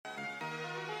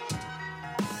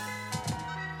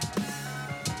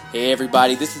Hey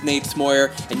everybody, this is Nate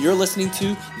Smoyer, and you're listening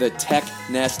to the Tech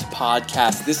Nest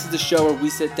Podcast. This is the show where we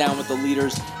sit down with the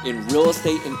leaders in real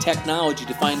estate and technology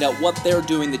to find out what they're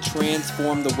doing to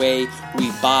transform the way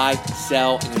we buy,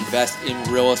 sell, and invest in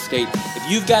real estate. If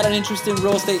you've got an interest in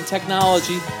real estate and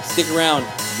technology, stick around.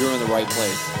 You're in the right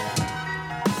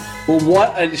place. Well,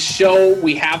 what a show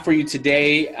we have for you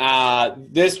today.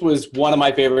 This was one of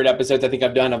my favorite episodes I think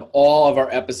I've done of all of our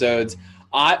episodes.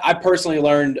 I personally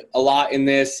learned a lot in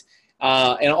this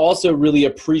and also really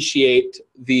appreciate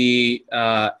the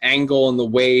angle and the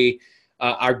way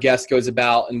our guest goes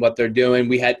about and what they're doing.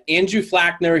 We had Andrew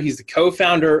Flachner. He's the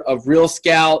co-founder of Real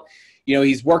Scout. You know,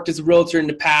 he's worked as a realtor in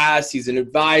the past. He's an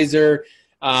advisor.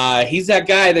 He's that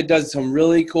guy that does some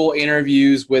really cool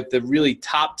interviews with the really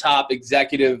top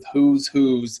executive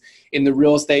who's in the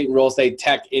real estate and real estate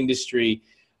tech industry.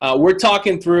 We're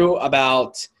talking through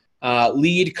about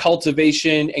lead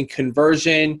cultivation and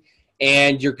conversion,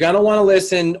 and you're going to want to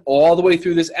listen all the way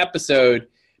through this episode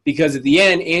because at the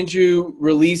end, Andrew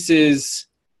releases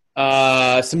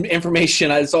some information.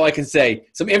 That's all I can say.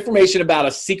 Some information about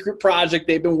a secret project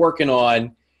they've been working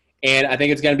on, and I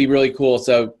think it's going to be really cool.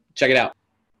 So check it out.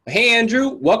 Hey, Andrew,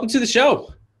 welcome to the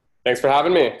show. Thanks for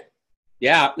having me.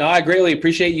 Yeah, no, I greatly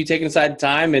appreciate you taking aside the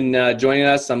time and joining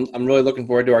us. I'm really looking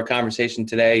forward to our conversation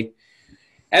today.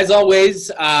 As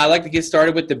always, I'd like to get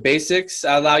started with the basics.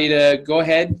 I'll allow you to go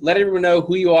ahead, let everyone know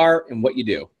who you are and what you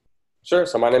do. Sure.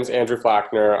 So my name is Andrew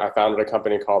Flachner. I founded a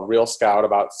company called Real Scout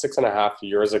about 6.5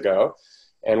 years ago.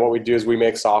 And what we do is we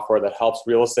make software that helps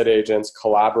real estate agents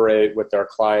collaborate with their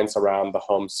clients around the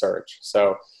home search.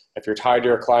 So if you're tired of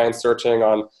your clients searching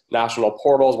on national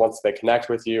portals once they connect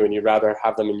with you and you'd rather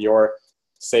have them in your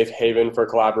safe haven for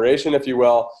collaboration, if you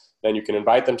will, then you can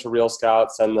invite them to Real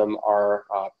Scout, send them our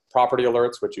property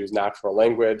alerts, which use natural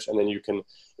language, and then you can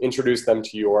introduce them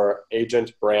to your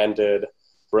agent-branded,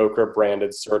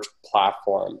 broker-branded search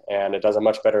platform. And it does a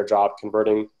much better job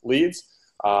converting leads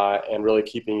and really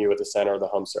keeping you at the center of the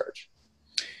home search.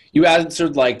 You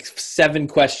answered like 7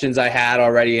 questions I had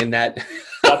already in that.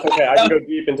 That's okay. I can go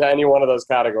deep into any one of those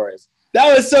categories.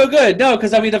 That was so good. No,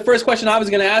 because I mean, the first question I was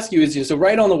going to ask you is, so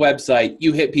right on the website,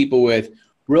 you hit people with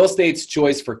real estate's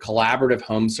choice for collaborative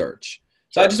home search.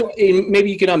 So maybe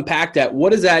you can unpack that.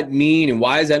 What does that mean and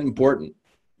why is that important?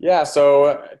 Yeah,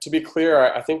 so to be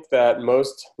clear, I think that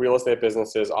most real estate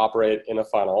businesses operate in a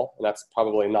funnel, and that's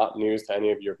probably not news to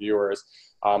any of your viewers.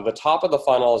 The top of the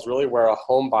funnel is really where an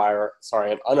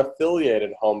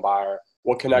unaffiliated home buyer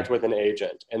will connect with an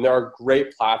agent. And there are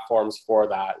great platforms for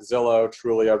that. Zillow,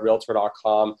 Trulia,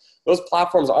 Realtor.com. Those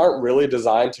platforms aren't really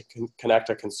designed to connect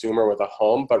a consumer with a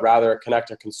home, but rather connect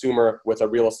a consumer with a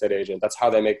real estate agent. That's how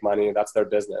they make money. That's their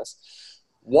business.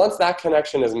 Once that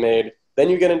connection is made, then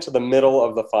you get into the middle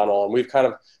of the funnel. And we've kind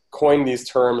of coined these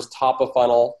terms: top of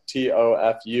funnel,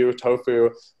 TOFU, tofu,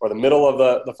 or the middle of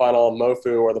the funnel,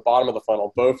 MOFU, or the bottom of the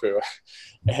funnel, BOFU.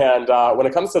 And when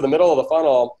it comes to the middle of the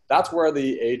funnel, that's where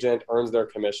the agent earns their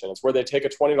commission. It's where they take a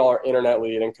 $20 internet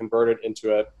lead and convert it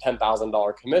into a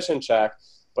 $10,000 commission check.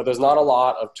 But there's not a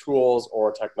lot of tools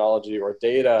or technology or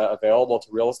data available to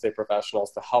real estate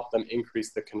professionals to help them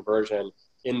increase the conversion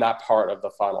in that part of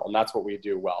the funnel. And that's what we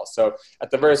do well. So at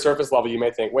the very surface level, you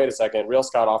may think, wait a second, Real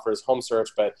Scout offers home search,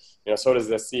 but so does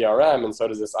this CRM, and so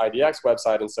does this IDX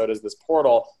website, and so does this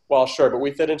portal. Well, sure, but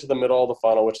we fit into the middle of the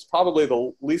funnel, which is probably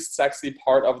the least sexy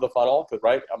part of the funnel, because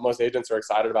right, most agents are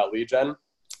excited about lead gen.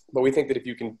 But we think that if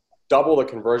you can double the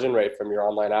conversion rate from your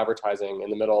online advertising in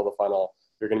the middle of the funnel,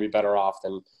 you're going to be better off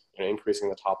than increasing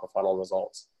the top of funnel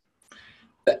results.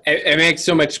 It makes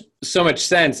so much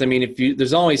sense. I mean,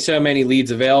 there's only so many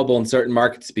leads available in certain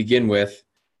markets to begin with,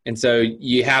 and so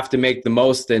you have to make the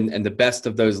most and the best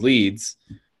of those leads.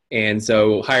 And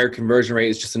so higher conversion rate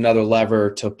is just another lever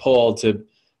to pull to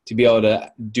be able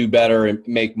to do better and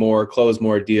make more, close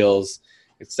more deals,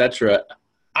 etc.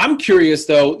 I'm curious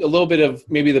though, a little bit of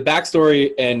maybe the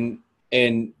backstory and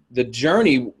the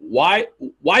journey. Why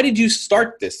did you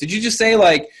start this? Did you just say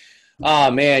like,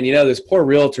 oh man, those poor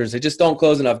realtors, they just don't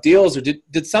close enough deals? Or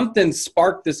did something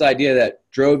spark this idea that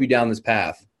drove you down this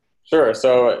path? Sure.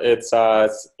 So it's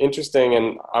interesting,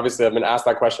 and obviously I've been asked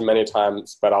that question many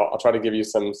times, but I'll try to give you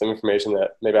some information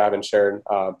that maybe I haven't shared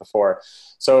before.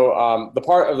 So the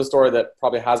part of the story that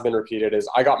probably has been repeated is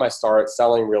I got my start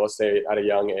selling real estate at a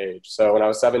young age. So when I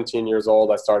was 17 years old,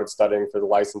 I started studying for the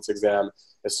license exam.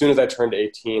 As soon as I turned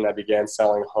 18, I began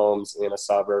selling homes in a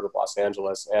suburb of Los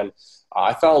Angeles, and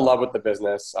I fell in love with the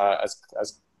business.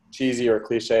 As cheesy or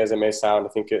cliche as it may sound, I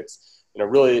think it's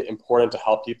really important to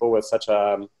help people with such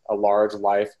a large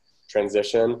life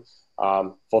transition,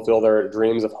 fulfill their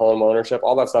dreams of home ownership.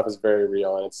 All that stuff is very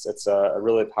real, and it's a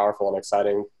really powerful and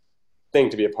exciting thing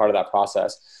to be a part of that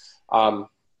process.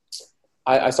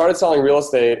 I started selling real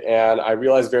estate, and I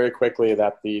realized very quickly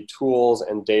that the tools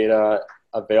and data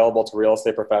available to real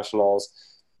estate professionals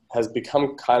has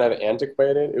become kind of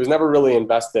antiquated. It was never really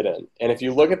invested in. And if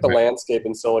you look at the landscape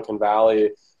in Silicon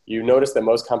Valley, you notice that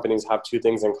most companies have two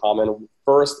things in common.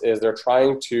 First is they're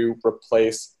trying to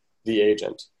replace the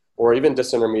agent or even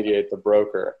disintermediate the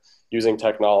broker using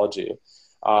technology.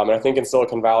 And I think in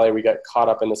Silicon Valley, we get caught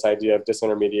up in this idea of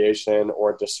disintermediation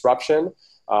or disruption.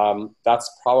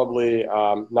 That's probably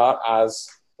not as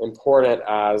important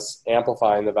as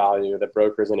amplifying the value that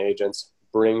brokers and agents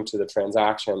bring to the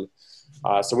transaction.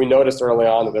 So we noticed early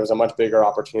on that there was a much bigger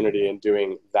opportunity in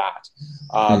doing that.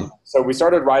 So we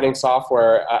started writing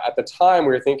software. At the time,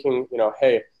 we were thinking,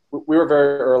 hey, we were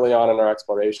very early on in our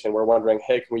exploration. We're wondering,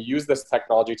 hey, can we use this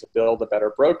technology to build a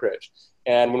better brokerage?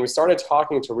 And when we started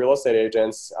talking to real estate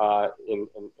agents in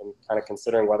kind of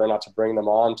considering whether or not to bring them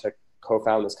on to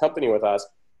co-found this company with us,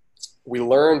 we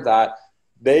learned that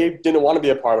they didn't want to be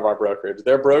a part of our brokerage.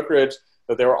 Their brokerage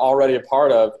that they were already a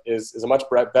part of is a much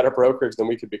better brokerage than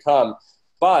we could become.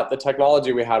 But the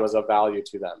technology we had was of value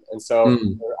to them. And so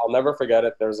I'll never forget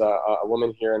it. There's a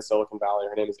woman here in Silicon Valley.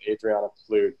 Her name is Adriana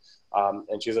Plute,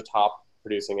 and she's a top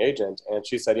producing agent. And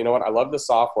she said, you know what, I love this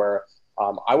software.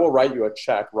 I will write you a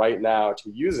check right now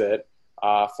to use it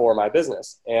for my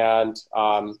business. And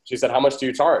she said, how much do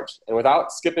you charge? And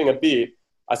without skipping a beat,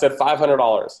 I said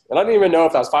 $500. And I didn't even know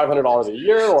if that was $500 a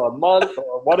year or a month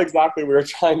or what exactly we were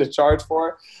trying to charge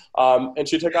for. And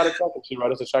she took out a check and she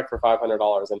wrote us a check for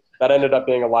 $500. And that ended up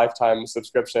being a lifetime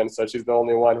subscription. So she's the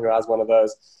only one who has one of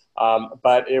those.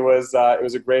 But it was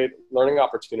a great learning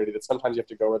opportunity that sometimes you have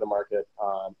to go where the market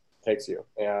takes you.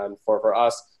 And for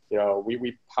us,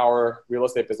 we power real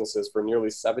estate businesses for nearly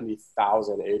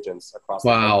 70,000 agents across the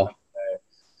country today.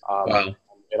 Wow.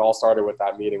 It all started with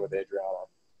that meeting with Adriana.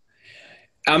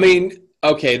 I mean,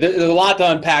 okay, there's a lot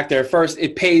to unpack there. First,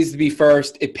 it pays to be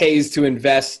first. It pays to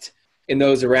invest in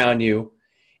those around you.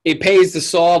 It pays to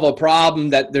solve a problem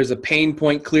that there's a pain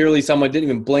point. Clearly, someone didn't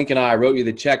even blink an eye, wrote you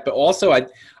the check. But also,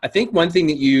 I think one thing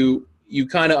that you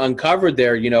kind of uncovered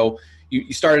there, you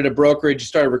started a brokerage, you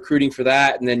started recruiting for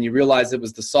that, and then you realized it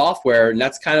was the software. And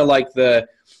that's kind of like the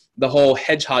whole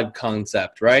hedgehog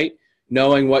concept, right?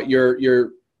 Knowing what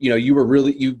you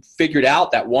figured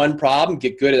out that one problem,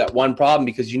 get good at that one problem,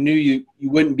 because you knew you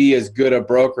wouldn't be as good a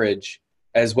brokerage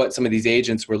as what some of these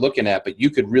agents were looking at, but you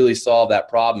could really solve that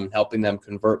problem, helping them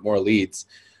convert more leads.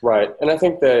 Right. And I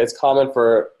think that it's common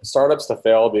for startups to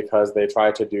fail because they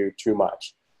try to do too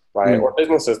much, right? Or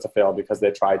businesses to fail because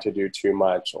they try to do too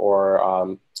much.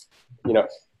 Or,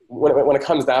 when it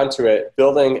comes down to it,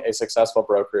 building a successful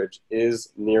brokerage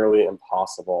is nearly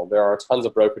impossible. There are tons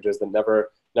of brokerages that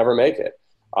never make it.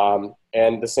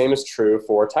 And the same is true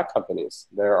for tech companies.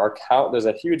 There's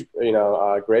a huge,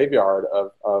 graveyard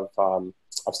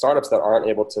of startups that aren't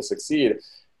able to succeed.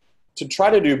 To try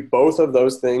to do both of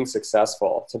those things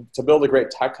successful, to build a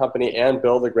great tech company and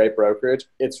build a great brokerage,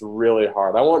 it's really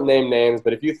hard. I won't name names,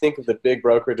 but if you think of the big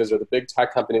brokerages or the big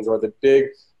tech companies or the big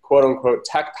quote unquote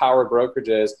tech-powered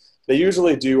brokerages, they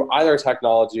usually do either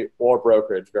technology or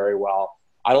brokerage very well.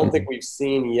 I don't think we've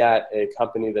seen yet a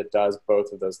company that does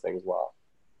both of those things well.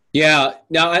 Yeah.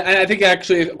 Now, I think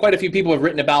actually quite a few people have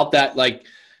written about that. Like,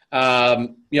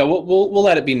 we'll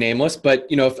let it be nameless, but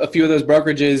a few of those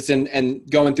brokerages and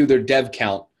going through their dev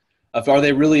count, are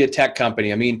they really a tech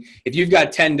company? I mean, if you've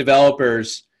got 10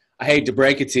 developers, I hate to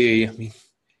break it to you, I mean,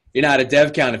 you're not a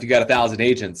dev count if you got 1,000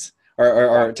 agents,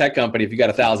 or a tech company if you got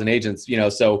 1,000 agents.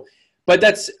 So, but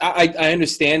I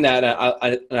understand that,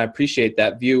 and I appreciate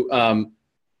that view.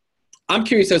 I'm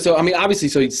curious. So I mean,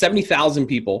 obviously, 70,000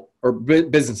 people or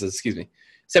businesses,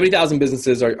 70,000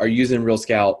 businesses are using Real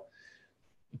Scout.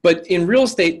 But in real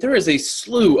estate, there is a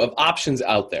slew of options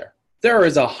out there. There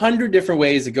is 100 different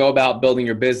ways to go about building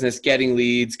your business, getting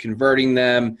leads, converting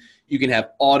them. You can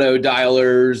have auto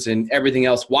dialers and everything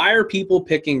else. Why are people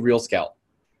picking Real Scout?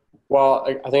 Well,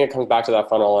 I think it comes back to that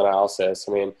funnel analysis.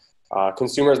 I mean,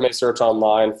 consumers may search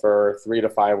online for 3 to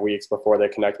 5 weeks before they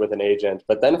connect with an agent,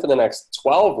 but then for the next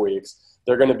 12 weeks,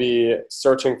 they're going to be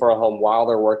searching for a home while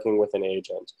they're working with an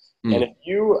agent. And if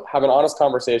you have an honest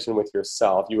conversation with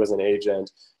yourself, you as an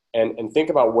agent, and think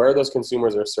about where those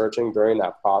consumers are searching during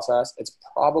that process, it's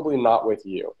probably not with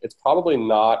you. It's probably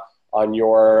not on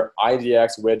your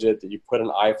IDX widget that you put an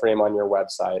iframe on your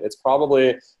website. It's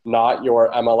probably not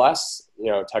your MLS,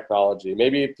 technology.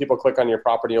 Maybe people click on your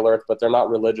property alert, but they're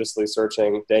not religiously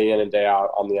searching day in and day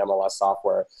out on the MLS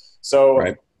software.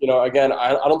 So again,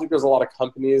 I don't think there's a lot of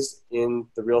companies in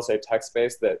the real estate tech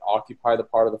space that occupy the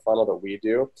part of the funnel that we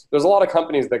do. There's a lot of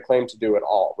companies that claim to do it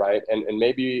all, right? And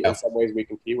maybe in some ways we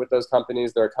compete with those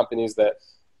companies. There are companies that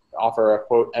offer a,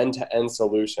 quote, end-to-end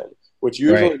solution, which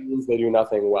usually means they do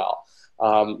nothing well.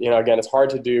 Again, it's hard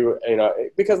to do,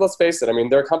 because let's face it, I mean,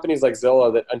 there are companies like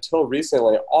Zillow that until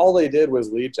recently, all they did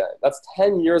was lead gen. That's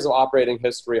 10 years of operating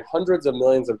history, hundreds of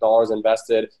millions of dollars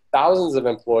invested, thousands of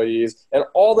employees, and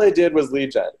all they did was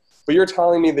lead gen. But you're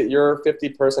telling me that your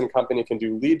 50-person company can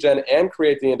do lead gen and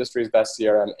create the industry's best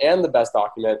CRM and the best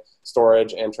document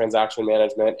storage and transaction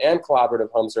management and collaborative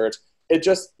home search. It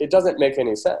doesn't make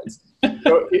any sense.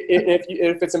 So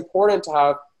if it's important to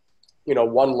have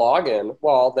one login,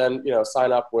 well, then,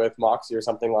 sign up with Moxie or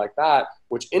something like that,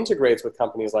 which integrates with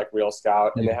companies like Real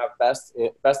Scout, and they have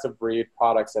best of breed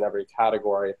products in every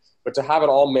category. But to have it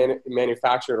all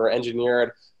manufactured or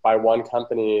engineered by one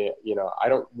company, I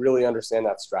don't really understand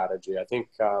that strategy. I think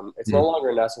it's no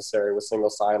longer necessary with single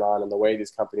sign-on and the way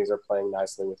these companies are playing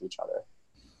nicely with each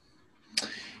other.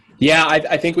 Yeah,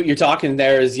 I think what you're talking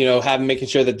there is, making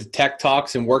sure that the tech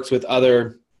talks and works with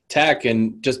other tech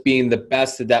and just being the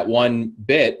best at that one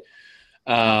bit.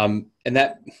 And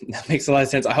that makes a lot of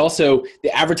sense. I also,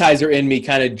 the advertiser in me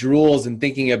kind of drools and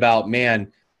thinking about,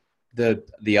 man,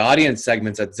 the audience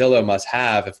segments that Zillow must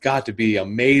have got to be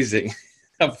amazing.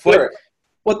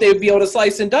 What they'd be able to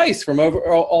slice and dice from over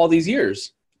all these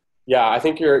years. Yeah, I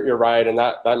think you're right. And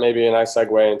that may be a nice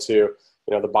segue into,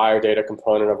 the buyer data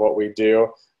component of what we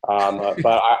do.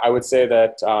 But I would say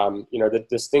that the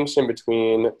distinction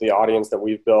between the audience that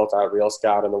we've built at Real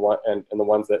Scout and the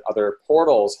ones that other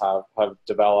portals have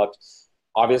developed,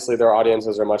 obviously their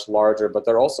audiences are much larger, but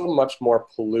they're also much more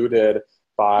polluted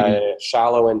by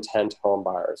shallow intent home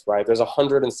buyers, right? There's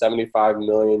 175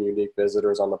 million unique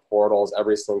visitors on the portals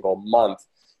every single month,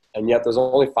 and yet there's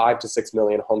only 5 to 6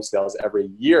 million home sales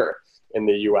every year in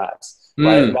the U.S.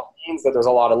 Right? And that means that there's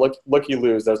a lot of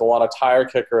looky-loos. There's a lot of tire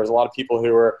kickers, a lot of people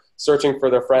who are searching for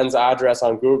their friend's address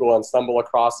on Google and stumble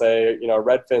across a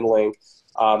Redfin link.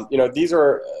 These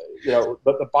are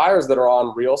but the buyers that are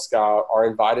on Real Scout are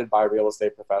invited by real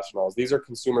estate professionals. These are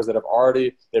consumers that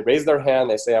they raise their hand,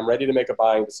 they say, I'm ready to make a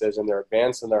buying decision. They're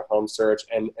advanced in their home search,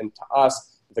 and to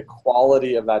us, the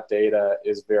quality of that data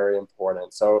is very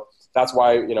important. So that's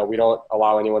why, we don't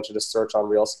allow anyone to just search on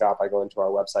Real Scout by going to our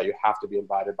website. You have to be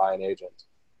invited by an agent.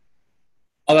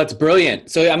 Oh, that's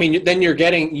brilliant. So, I mean, then you're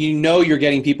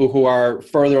getting people who are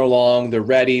further along, they're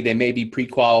ready, they may be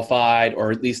pre-qualified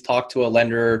or at least talk to a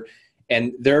lender,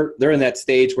 and they're in that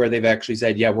stage where they've actually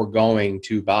said, yeah, we're going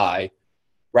to buy,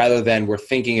 rather than we're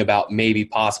thinking about maybe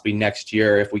possibly next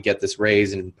year if we get this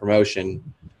raise and promotion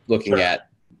looking at.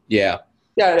 Yeah.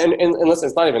 Yeah, and listen,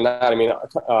 it's not even that. I mean,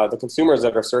 the consumers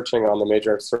that are searching on the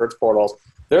major search portals,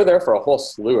 they're there for a whole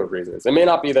slew of reasons. It may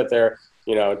not be that they're,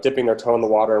 dipping their toe in the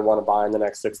water and want to buy in the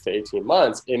next 6 to 18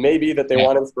 months. It may be that they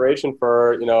want inspiration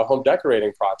for, a home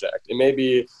decorating project. It may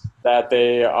be that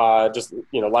they just,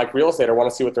 like real estate or want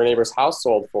to see what their neighbor's house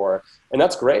sold for. And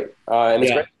that's great. And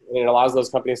it's great. And it allows those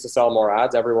companies to sell more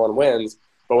ads. Everyone wins.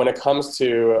 But when it comes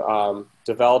to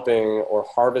developing or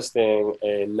harvesting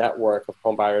a network of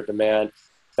home buyer demand,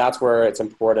 that's where it's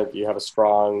important that you have a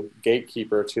strong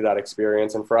gatekeeper to that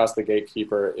experience. And for us, the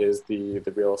gatekeeper is the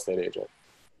real estate agent.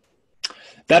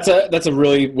 That's a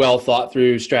really well thought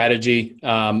through strategy.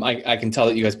 I can tell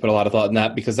that you guys put a lot of thought in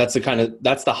that, because that's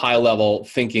the high level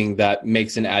thinking that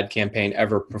makes an ad campaign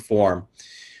ever perform.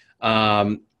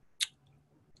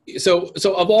 So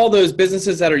of all those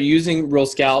businesses that are using Real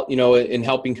Scout, in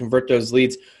helping convert those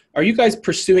leads, are you guys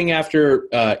pursuing after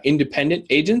independent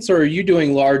agents, or are you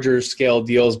doing larger scale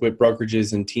deals with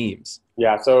brokerages and teams?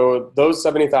 Yeah, so those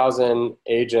 70,000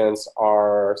 agents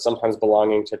are sometimes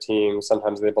belonging to teams,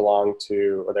 sometimes they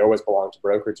always belong to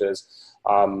brokerages.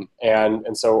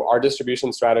 And so our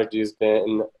distribution strategy has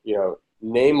been,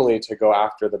 namely to go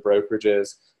after the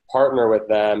brokerages, partner with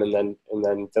them, and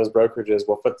then those brokerages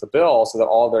will foot the bill so that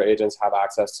all of their agents have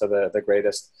access to the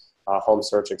greatest home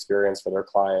search experience for their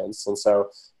clients. And so,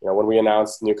 when we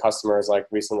announce new customers, like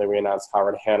recently we announced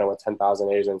Howard Hanna with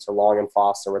 10,000 agents, or Long &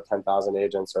 Foster with 10,000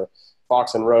 agents, or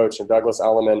Fox & Roach and Douglas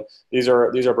Elliman, these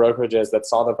are brokerages that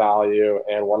saw the value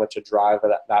and wanted to drive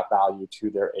that value to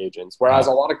their agents. Whereas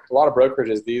a lot of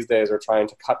brokerages these days are trying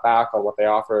to cut back on what they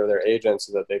offer their agents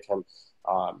so that they can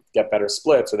get better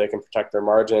splits, so they can protect their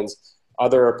margins.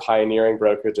 Other pioneering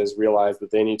brokerages realize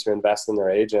that they need to invest in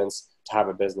their agents to have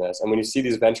a business. And when you see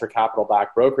these venture capital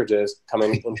backed brokerages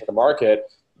coming into the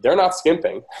market, they're not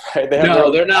skimping, right?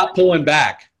 They're not pulling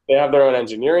back. They have their own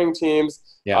engineering teams.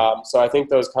 Yeah. So I think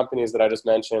those companies that I just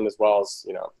mentioned, as well as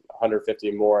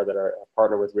 150 more that are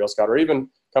partnered with Real Scout, or even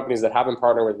companies that haven't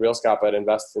partnered with Real Scout but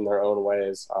invest in their own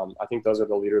ways. I think those are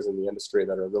the leaders in the industry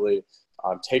that are really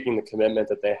taking the commitment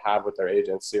that they have with their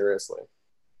agents seriously.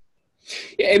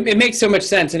 It makes so much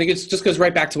sense. And just goes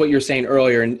right back to what you were saying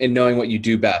earlier in knowing what you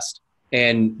do best.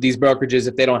 And these brokerages,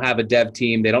 if they don't have a dev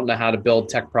team, they don't know how to build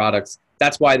tech products.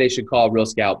 That's why they should call Real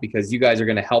Scout, because you guys are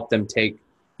going to help them take,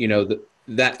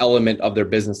 that element of their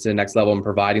business to the next level and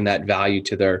providing that value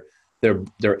to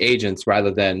their agents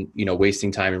rather than,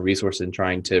 wasting time and resources and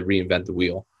trying to reinvent the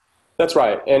wheel. That's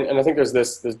right. And I think there's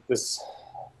this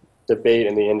debate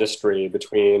in the industry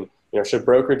between, should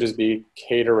brokerages be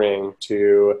catering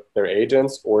to their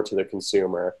agents or to the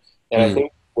consumer? And I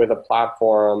think with a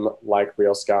platform like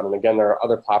Real Scout, and again, there are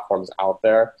other platforms out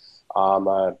there,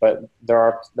 but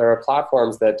there are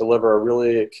platforms that deliver a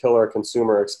really killer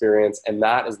consumer experience, and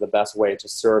that is the best way to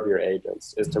serve your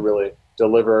agents, is to really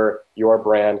deliver your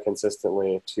brand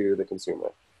consistently to the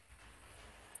consumer.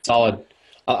 Solid.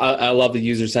 I love the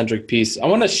user-centric piece. I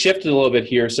want to shift it a little bit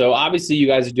here. So obviously you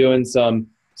guys are doing some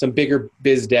bigger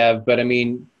biz dev, but I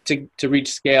mean, to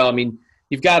reach scale, I mean,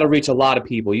 you've got to reach a lot of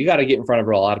people. You got to get in front of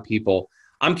a lot of people.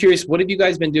 I'm curious, what have you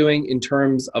guys been doing in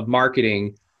terms of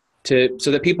marketing so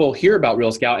that people hear about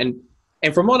Real Scout?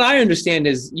 And from what I understand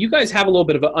is you guys have a little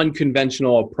bit of an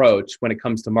unconventional approach when it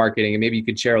comes to marketing, and maybe you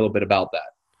could share a little bit about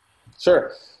that.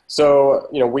 Sure. So,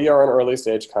 we are an early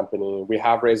stage company. We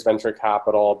have raised venture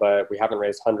capital, but we haven't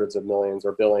raised hundreds of millions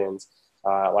or billions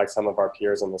like some of our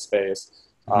peers in the space.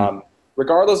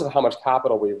 Regardless of how much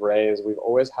capital we've raised, we've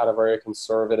always had a very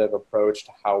conservative approach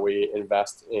to how we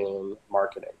invest in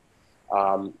marketing.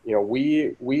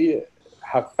 We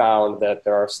have found that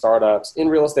there are startups in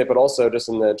real estate, but also just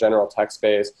in the general tech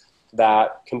space,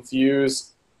 that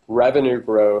confuse revenue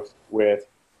growth with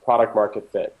product market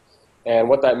fit. And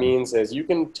what that means is you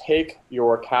can take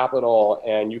your capital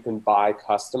and you can buy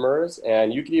customers,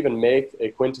 and you can even make a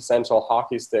quintessential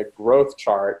hockey stick growth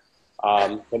chart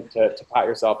to pat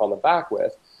yourself on the back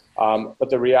with. But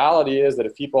the reality is that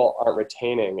if people aren't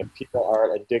retaining, if people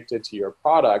aren't addicted to your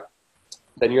product,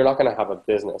 then you're not going to have a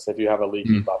business if you have a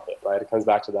leaky bucket, right? It comes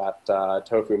back to that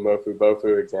tofu, mofu,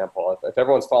 bofu example. If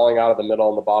everyone's falling out of the middle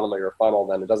and the bottom of your funnel,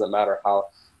 then it doesn't matter how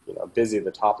busy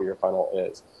the top of your funnel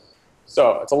is.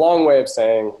 So it's a long way of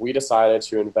saying we decided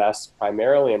to invest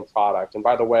primarily in product. And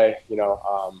by the way,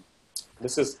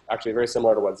 this is actually very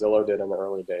similar to what Zillow did in the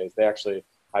early days. They actually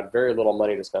had very little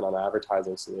money to spend on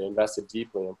advertising, so they invested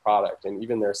deeply in product. And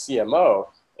even their CMO,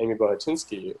 Amy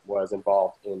Bohatinsky, was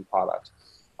involved in product.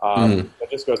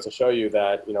 It just goes to show you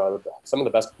that some of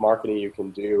the best marketing you can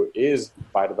do is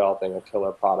by developing a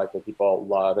killer product that people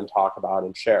love and talk about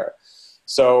and share.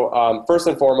 So first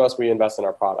and foremost, we invest in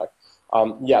our product.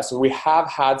 So we have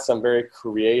had some very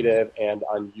creative and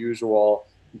unusual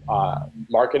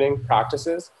marketing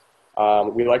practices.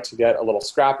 We like to get a little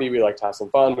scrappy. We like to have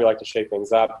some fun. We like to shake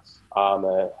things up.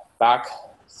 Back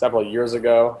several years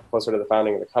ago, closer to the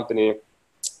founding of the company,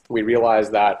 we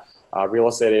realized that real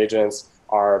estate agents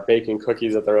are baking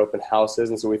cookies at their open houses.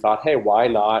 And so we thought, hey, why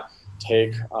not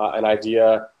take an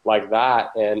idea like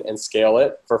that and scale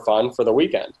it for fun for the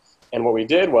weekend? And what we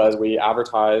did was we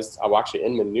advertised, actually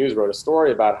Inman News wrote a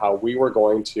story about how we were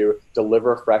going to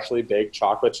deliver freshly baked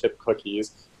chocolate chip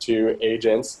cookies to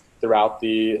agents throughout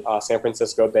the San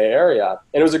Francisco Bay Area.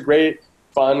 And it was a great,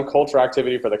 fun culture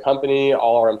activity for the company.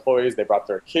 All our employees, they brought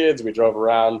their kids. We drove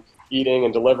around eating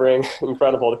and delivering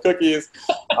incredible cookies.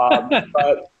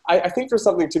 But I think there's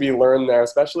something to be learned there,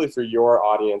 especially for your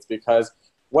audience, because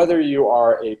whether you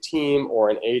are a team or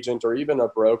an agent or even a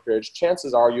brokerage,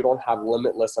 chances are you don't have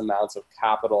limitless amounts of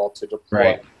capital to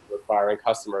deploy to acquiring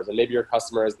customers. And maybe your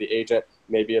customer is the agent,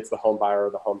 maybe it's the home buyer or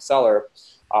the home seller.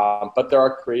 But there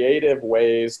are creative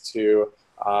ways to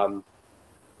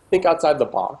think outside the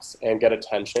box and get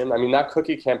attention. I mean, that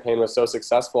cookie campaign was so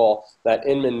successful that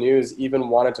Inman News even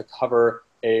wanted to cover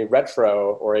a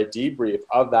retro or a debrief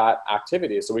of that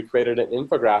activity. So we created an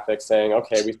infographic saying,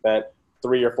 okay, we spent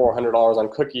 $300 or $400 on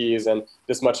cookies and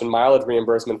this much in mileage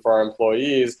reimbursement for our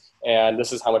employees, and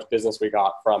this is how much business we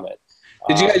got from it.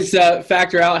 Did you guys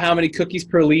factor out how many cookies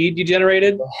per lead you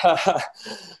generated?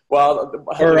 Well,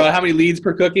 or how many leads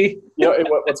per cookie?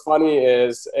 What's funny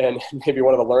is, and maybe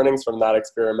one of the learnings from that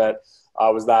experiment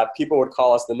was that people would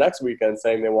call us the next weekend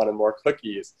saying they wanted more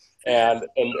cookies. And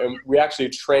we actually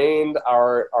trained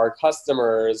our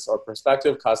customers or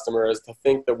prospective customers to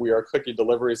think that we are a cookie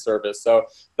delivery service. So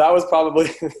that was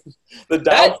probably the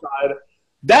downside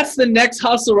That's the next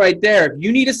hustle right there. If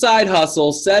you need a side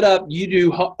hustle, set up, you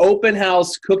do open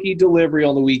house cookie delivery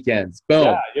on the weekends.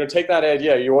 Boom. Yeah, take that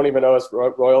idea. You won't even owe us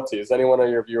royalties. Any one of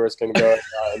your viewers can go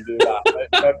and do that.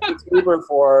 But it's Uber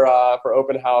for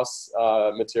open house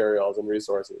materials and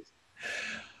resources.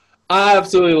 I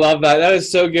absolutely love that. That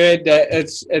is so good.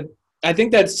 I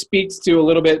think that speaks to a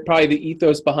little bit probably the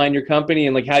ethos behind your company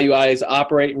and like how you guys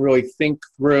operate and really think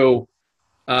through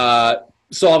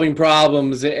solving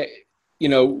problems.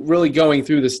 Really going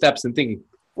through the steps and thinking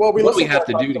what we have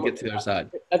to do to get to the other side.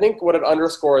 I think what it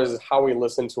underscores is how we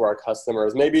listen to our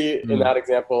customers. Maybe in that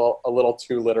example, a little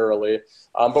too literally,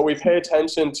 but we pay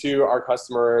attention to our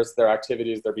customers, their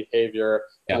activities, their behavior,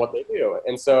 and what they do.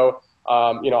 And so,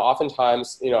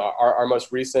 oftentimes, our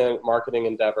most recent marketing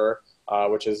endeavor,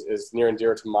 which is near and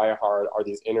dear to my heart, are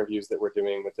these interviews that we're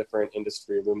doing with different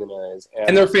industry luminaries.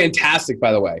 And they're fantastic,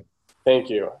 by the way.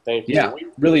 Thank you. Yeah, we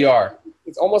really are.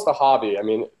 It's almost a hobby. I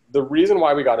mean, the reason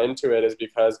why we got into it is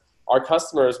because our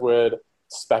customers would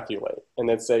speculate and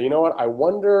they'd say, you know what, I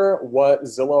wonder what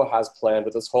Zillow has planned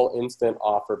with this whole instant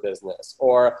offer business.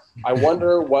 Or I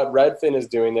wonder what Redfin is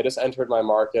doing. They just entered my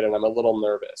market and I'm a little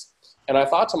nervous. And I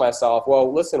thought to myself,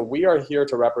 well, listen, we are here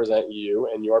to represent you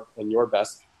and your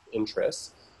best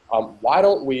interests. Why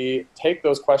don't we take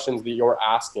those questions that you're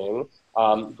asking,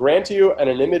 grant you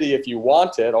anonymity if you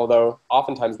want it, although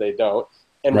oftentimes they don't,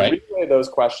 and relay those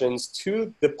questions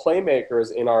to the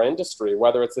playmakers in our industry,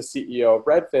 whether it's the CEO of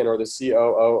Redfin or the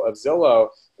COO of Zillow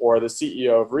or the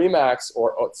CEO of Remax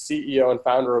or CEO and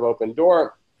founder of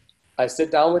Opendoor. I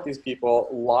sit down with these people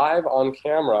live on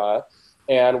camera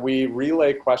and we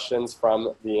relay questions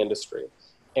from the industry.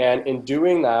 And in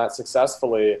doing that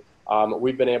successfully,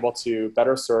 we've been able to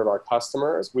better serve our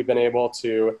customers. We've been able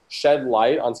to shed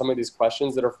light on some of these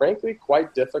questions that are frankly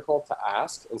quite difficult to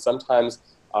ask and sometimes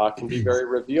can be very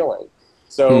revealing.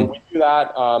 So we do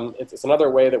that. It's another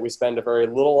way that we spend a very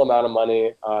little amount of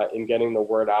money in getting the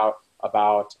word out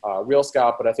about Real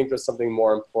Scout, but I think there's something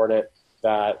more important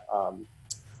that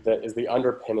is the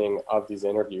underpinning of these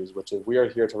interviews, which is we are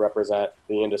here to represent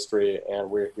the industry and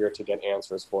we're here to get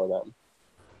answers for them.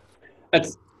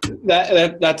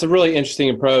 That's a really interesting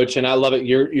approach, and I love it.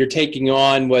 You're taking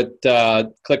on what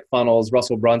ClickFunnels,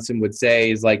 Russell Brunson would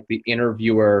say is like the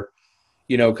interviewer,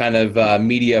 kind of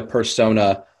media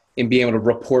persona, and being able to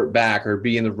report back or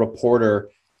being the reporter.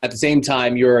 At the same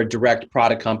time, you're a direct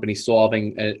product company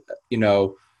solving,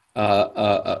 you're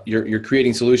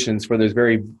creating solutions for those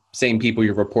very same people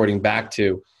you're reporting back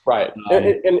to. Right,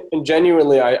 and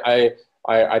genuinely,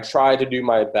 I try to do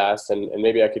my best, and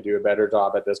maybe I could do a better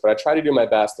job at this, but I try to do my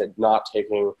best at not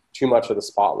taking too much of the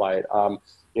spotlight.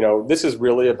 This is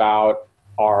really about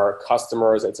our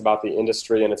customers, it's about the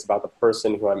industry, and it's about the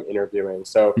person who I'm interviewing.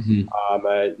 So,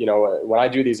 when I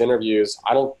do these interviews,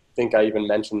 I don't think I even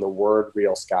mention the word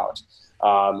Real Scout.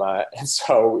 And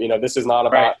so, this is not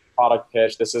about product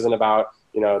pitch. This isn't about,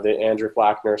 the Andrew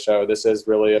Flackner show. This is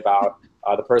really about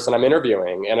the person I'm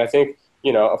interviewing. And I think,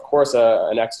 of course,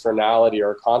 an externality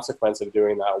or a consequence of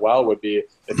doing that well would be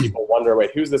that people wonder,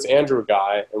 wait, who's this Andrew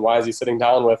guy? And why is he sitting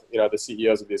down with, the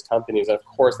CEOs of these companies? And of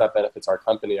course, that benefits our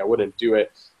company. I wouldn't do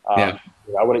it. I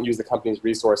wouldn't use the company's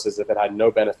resources if it had no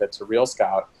benefit to Real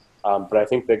Scout. But I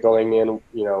think that going in,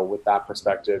 with that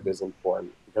perspective is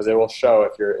important because it will show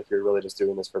if you're really just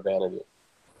doing this for vanity.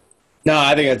 No,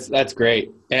 I think that's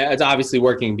great. And it's obviously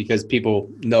working because people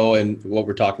know and what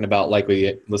we're talking about,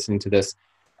 likely listening to this.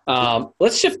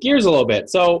 Let's shift gears a little bit.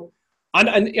 So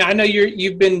I know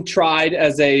you've been tried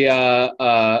as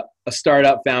a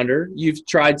startup founder. You've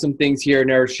tried some things here and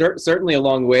there, certainly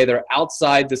along the way that are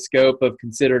outside the scope of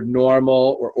considered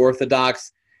normal or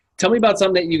orthodox. Tell me about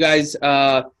something that you guys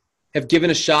have given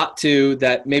a shot to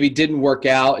that maybe didn't work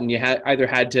out and you either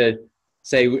had to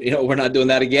say, we're not doing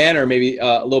that again, or maybe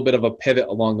a little bit of a pivot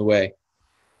along the way.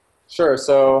 Sure.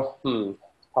 So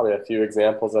probably a few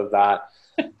examples of that.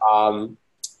 I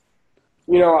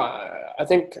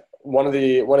think one of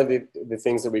the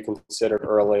things that we considered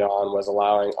early on was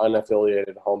allowing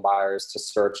unaffiliated home buyers to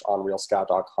search on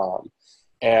realscout.com.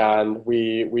 And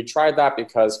we tried that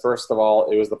because, first of all,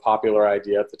 it was the popular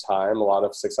idea at the time. A lot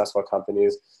of successful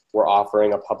companies were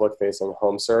offering a public-facing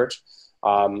home search.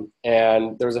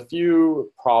 And there's a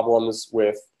few problems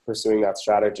with pursuing that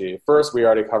strategy. First, we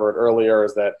already covered earlier,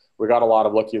 is that we got a lot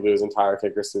of looky-loos and tire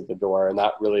kickers through the door, and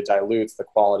that really dilutes the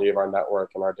quality of our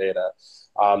network and our data.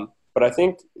 But I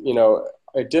think,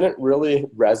 it didn't really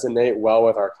resonate well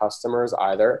with our customers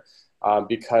either,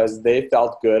 because they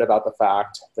felt good about the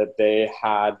fact that they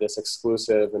had this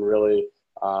exclusive and really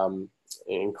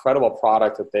incredible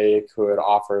product that they could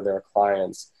offer their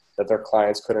clients that their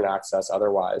clients couldn't access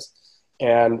otherwise.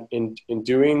 And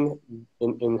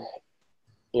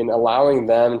in allowing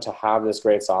them to have this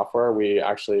great software, we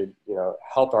actually,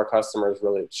 helped our customers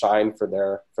really shine for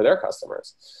their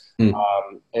customers.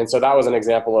 And so that was an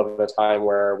example of a time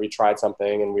where we tried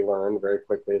something and we learned very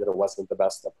quickly that it wasn't the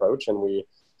best approach, and we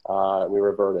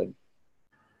reverted.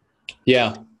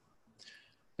 Yeah.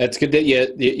 That's good that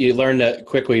you learned that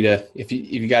quickly to, if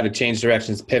you got to change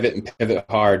directions, pivot and pivot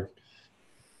hard.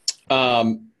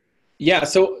 So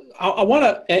I want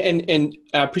to, and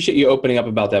I appreciate you opening up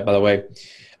about that, by the way.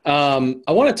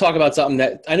 I want to talk about something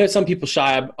that I know some people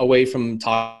shy away from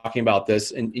talking about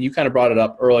this, and you kind of brought it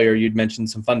up earlier. You'd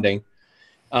mentioned some funding.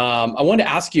 I wanted to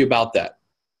ask you about that.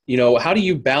 How do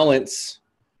you balance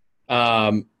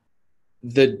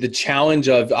the challenge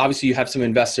of, obviously you have some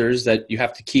investors that you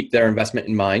have to keep their investment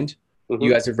in mind. Mm-hmm.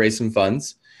 You guys have raised some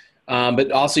funds,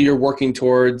 but also you're working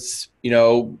towards,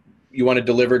 you want to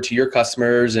deliver to your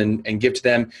customers and give to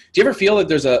them. Do you ever feel that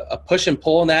there's a push and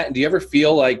pull in that? And do you ever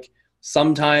feel like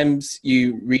sometimes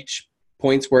you reach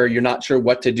points where you're not sure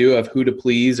what to do, of who to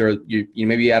please, or you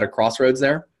maybe at a crossroads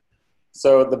there?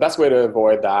 So the best way to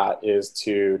avoid that is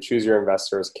to choose your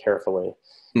investors carefully.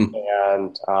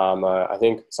 And I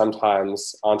think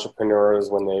sometimes entrepreneurs,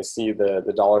 when they see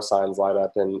the dollar signs light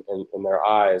up in their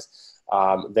eyes,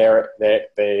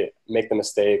 they make the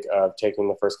mistake of taking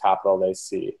the first capital they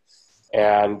see.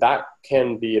 And that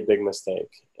can be a big mistake.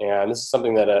 And this is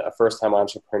something that a first-time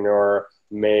entrepreneur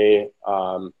may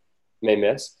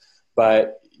miss.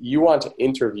 But you want to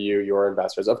interview your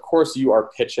investors. Of course, you are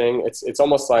pitching. It's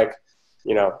almost like,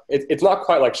 it's not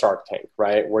quite like Shark Tank,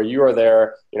 right? Where you are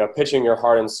there, pitching your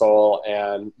heart and soul.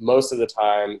 And most of the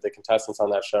time, the contestants on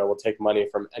that show will take money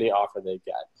from any offer they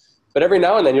get. But every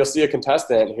now and then you'll see a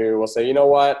contestant who will say, you know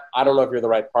what, I don't know if you're the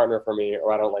right partner for me,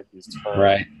 or I don't like these terms.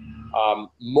 Right.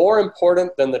 More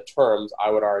important than the terms, I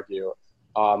would argue,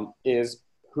 is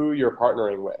who you're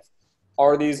partnering with.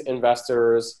 Are these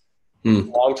investors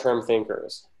long-term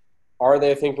thinkers? Are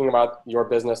they thinking about your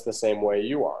business the same way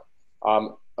you are?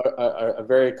 A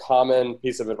very common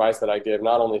piece of advice that I give,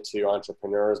 not only to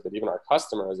entrepreneurs, but even our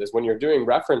customers, is when you're doing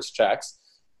reference checks,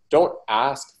 don't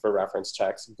ask for reference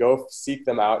checks. Go seek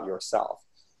them out yourself.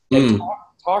 And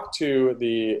talk to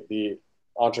the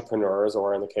entrepreneurs,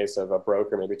 or in the case of a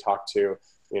broker, maybe talk to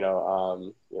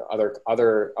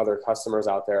other customers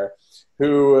out there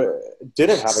who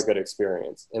didn't have a good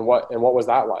experience, and what was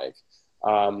that like?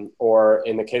 Or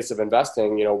in the case of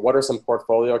investing, what are some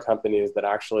portfolio companies that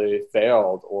actually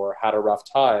failed or had a rough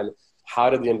time? How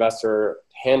did the investor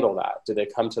handle that? Did they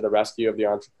come to the rescue of the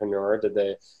entrepreneur? Did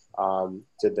they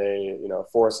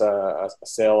force a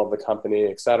sale of the company,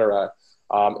 et cetera?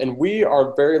 And we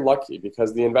are very lucky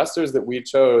because the investors that we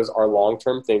chose are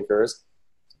long-term thinkers.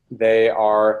 They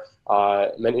are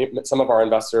some of our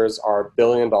investors are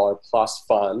billion-dollar plus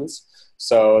funds.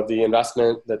 So the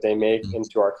investment that they make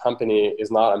into our company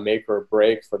is not a make or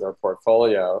break for their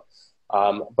portfolio.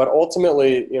 But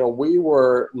ultimately, we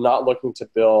were not looking to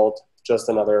build just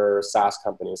another SaaS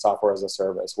company, software as a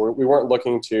service. We weren't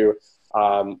looking to,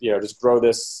 just grow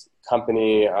this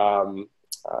company.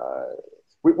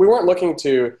 We weren't looking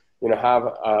to, have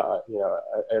a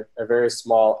very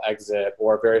small exit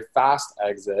or a very fast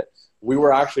exit. We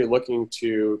were actually looking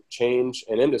to change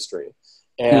an industry.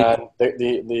 And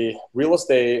the real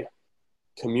estate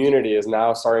community is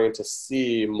now starting to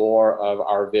see more of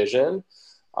our vision.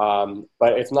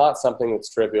 But it's not something that's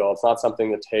trivial. It's not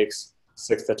something that takes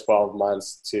 6 to 12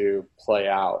 months to play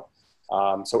out.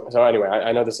 So anyway,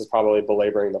 I know this is probably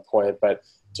belaboring the point, but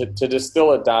to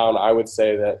distill it down, I would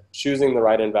say that choosing the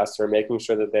right investor, making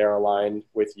sure that they are aligned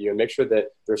with you, and make sure that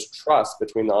there's trust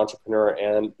between the entrepreneur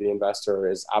and the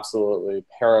investor is absolutely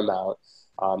paramount.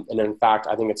 And in fact,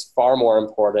 I think it's far more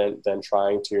important than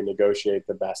trying to negotiate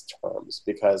the best terms,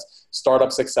 because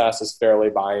startup success is fairly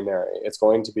binary. It's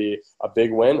going to be a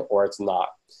big win or it's not.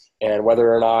 And whether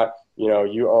or not,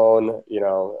 you own,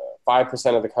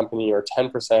 5% of the company or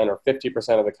 10% or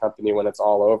 50% of the company when it's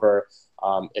all over,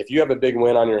 if you have a big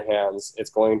win on your hands, it's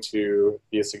going to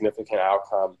be a significant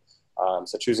outcome.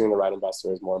 So choosing the right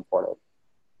investor is more important.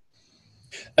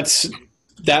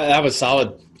 That was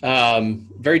solid.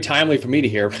 Very timely for me to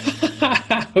hear.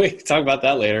 We can talk about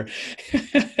that later.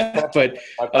 But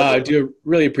I do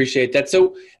really appreciate that.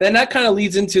 So then that kind of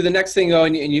leads into the next thing, though,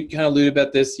 and you kind of alluded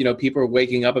about this, people are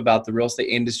waking up about the real estate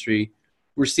industry.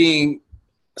 We're seeing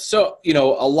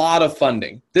a lot of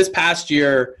funding. This past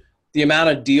year, the amount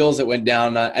of deals that went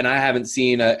down, and I haven't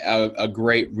seen a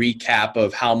great recap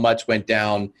of how much went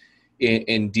down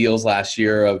in deals last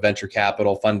year of venture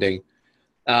capital funding.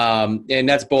 And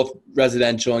that's both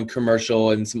residential and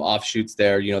commercial and some offshoots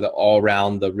there, that all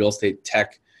around the real estate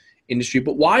tech industry.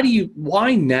 But why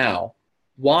now?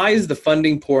 Why is the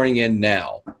funding pouring in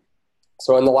now?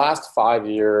 So in the last 5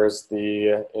 years,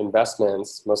 the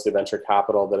investments, mostly venture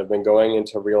capital, that have been going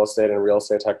into real estate and real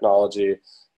estate technology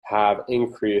have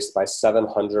increased by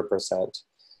 700%.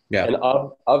 Yeah. And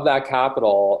of that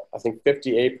capital, I think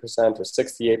 58% or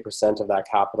 68% of that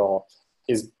capital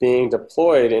is being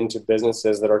deployed into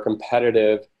businesses that are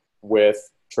competitive with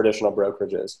traditional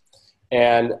brokerages.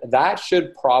 And that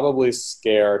should probably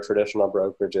scare traditional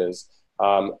brokerages.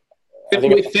 I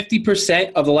think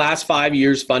 50% of the last 5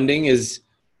 years funding is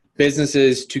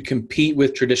businesses to compete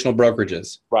with traditional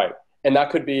brokerages. Right. And that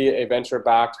could be a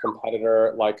venture-backed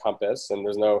competitor like Compass. And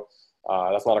there's no,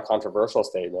 that's not a controversial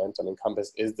statement. I mean,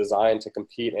 Compass is designed to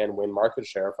compete and win market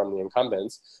share from the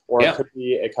incumbents. Or it could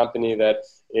be a company that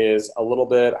is a little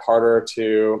bit harder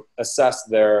to assess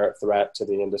their threat to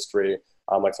the industry,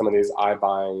 like some of these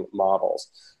iBuying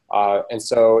models. And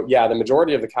so, the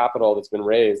majority of the capital that's been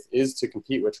raised is to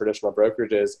compete with traditional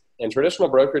brokerages. And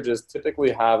traditional brokerages typically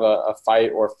have a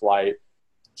fight or flight,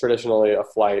 traditionally a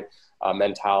flight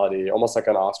mentality, almost like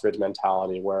an ostrich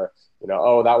mentality where,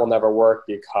 oh, that will never work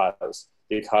because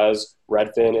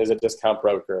Redfin is a discount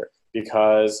broker,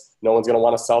 because no one's going to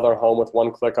want to sell their home with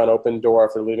one click on Opendoor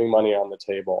if they're leaving money on the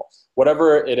table,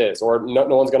 whatever it is, or no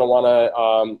one's going to want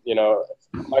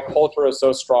to, my culture is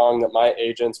so strong that my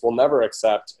agents will never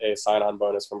accept a sign-on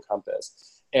bonus from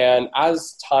Compass. And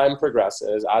as time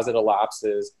progresses, as it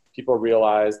elapses, people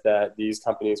realize that these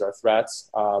companies are threats,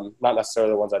 not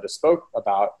necessarily the ones I just spoke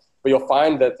about, but you'll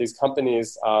find that these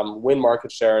companies win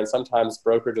market share, and sometimes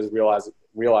brokerages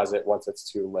realize it once it's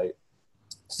too late.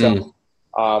 So,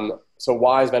 so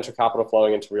why is venture capital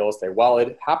flowing into real estate? Well,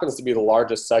 it happens to be the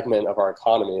largest segment of our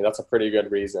economy. That's a pretty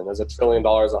good reason. There's $1 trillion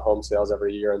of home sales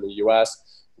every year in the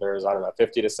U.S. There's, I don't know,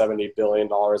 $50 to $70 billion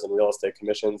in real estate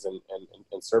commissions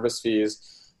and service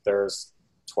fees. There's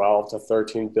 $12 to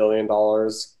 $13 billion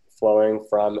flowing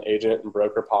from agent and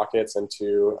broker pockets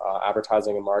into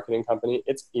advertising and marketing company.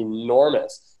 It's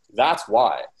enormous. That's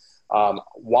why.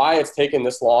 Why it's taken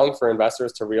this long for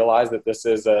investors to realize that this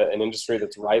is an industry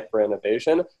that's ripe for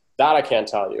innovation, that I can't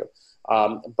tell you.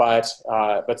 But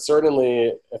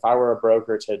certainly, if I were a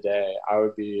broker today,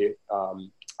 I'd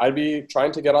be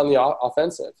trying to get on the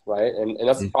offensive, right? And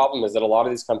that's the problem, is that a lot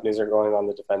of these companies are going on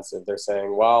the defensive. They're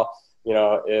saying, well,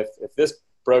 if this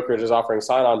brokerage is offering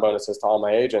sign-on bonuses to all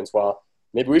my agents, well,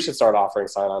 maybe we should start offering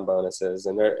sign-on bonuses.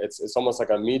 And it's almost like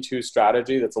a Me Too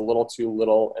strategy that's a little too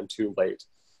little and too late.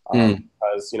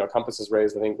 Because Compass has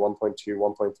raised, I think, $1.2,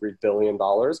 $1.3 billion.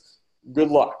 Good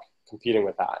luck competing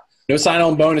with that. No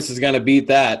sign-on bonus is going to beat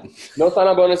that. No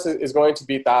sign-on bonus is going to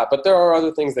beat that, but there are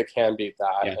other things that can beat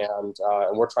that, and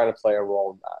we're trying to play a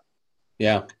role in that.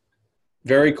 Yeah.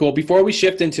 Very cool. Before we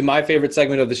shift into my favorite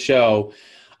segment of the show,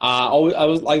 I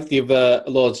would like to give a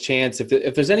little chance.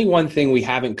 If there's any one thing we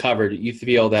haven't covered that you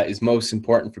feel that is most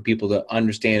important for people to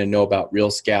understand and know about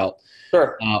Real Scout,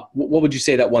 sure. What would you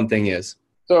say that one thing is?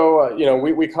 So,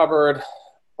 we covered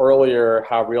earlier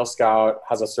how Real Scout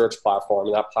has a search platform,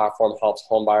 and that platform helps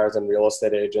home buyers and real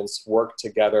estate agents work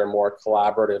together more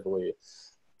collaboratively.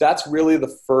 That's really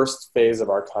the first phase of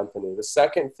our company. The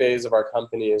second phase of our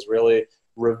company is really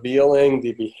revealing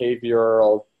the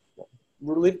behavioral,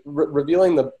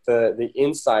 revealing the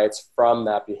insights from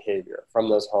that behavior, from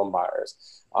those home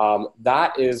buyers.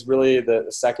 That is really the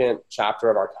second chapter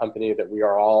of our company that we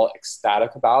are all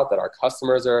ecstatic about, that our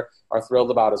customers are thrilled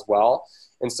about as well.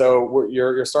 And so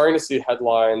you're starting to see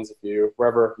headlines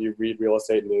wherever you read real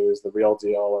estate news, The Real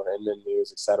Deal or Inman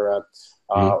News, et cetera,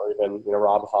 or even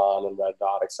Rob Hahn and Red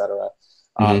Dot, et cetera.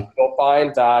 You'll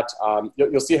find that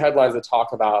you'll see headlines that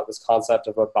talk about this concept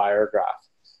of a buyer graph.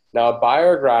 Now, a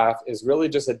buyer graph is really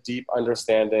just a deep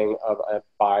understanding of a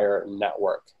buyer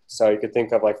network. So you could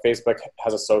think of like Facebook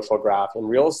has a social graph. In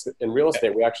real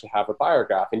estate, we actually have a buyer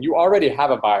graph. And you already have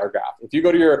a buyer graph. If you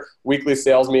go to your weekly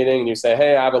sales meeting and you say,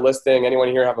 hey, I have a listing, anyone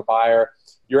here have a buyer?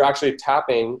 You're actually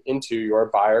tapping into your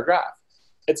buyer graph.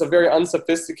 It's a very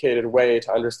unsophisticated way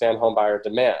to understand home buyer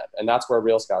demand. And that's where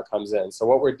Real Scout comes in. So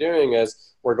what we're doing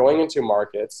is we're going into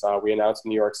markets. We announced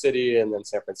New York City and then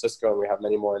San Francisco, and we have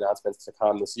many more announcements to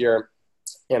come this year.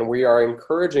 And we are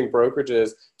encouraging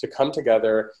brokerages to come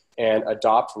together and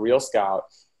adopt Real Scout.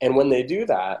 And when they do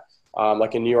that,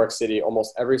 like in New York City,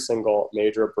 almost every single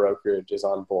major brokerage is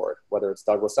on board, whether it's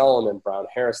Douglas Elliman, Brown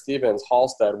Harris Stevens,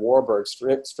 Halstead, Warburg,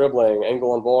 Stribling,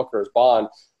 Engel and Volkers, Bond,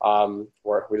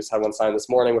 where we just had one signed this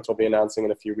morning, which we'll be announcing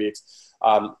in a few weeks.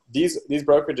 These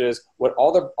brokerages, when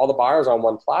all the buyers are on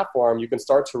one platform, you can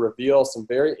start to reveal some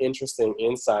very interesting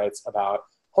insights about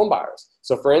home buyers.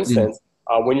 So for instance,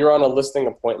 When you're on a listing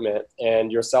appointment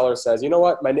and your seller says, you know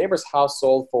what, my neighbor's house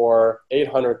sold for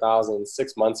 $800,000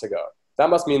 6 months ago. That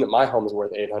must mean that my home is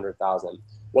worth $800,000.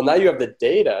 Well, now you have the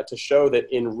data to show that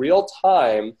in real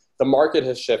time, the market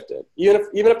has shifted. Even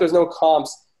if there's no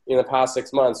comps in the past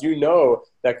 6 months, you know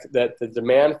that the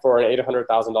demand for an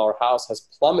 $800,000 house has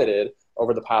plummeted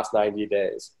over the past 90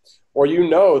 days. Or you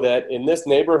know that in this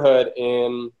neighborhood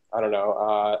in,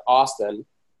 Austin,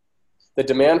 the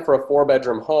demand for a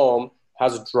 4-bedroom home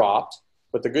has dropped,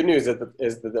 but the good news is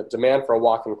that the demand for a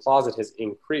walk-in closet has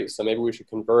increased. So maybe we should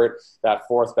convert that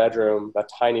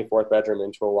tiny fourth bedroom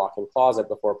into a walk-in closet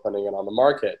before putting it on the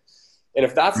market. And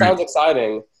if that sounds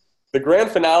exciting, the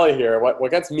grand finale here, what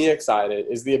gets me excited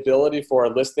is the ability for a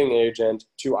listing agent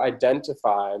to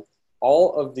identify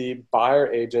all of the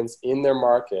buyer agents in their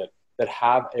market that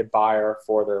have a buyer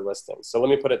for their listing. So let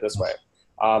me put it this way.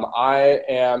 I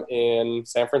am in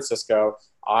San Francisco.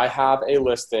 I have a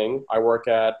listing. I work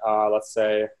at, let's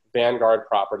say, Vanguard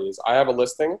Properties. I have a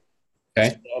listing,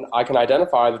 and I can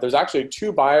identify that there's actually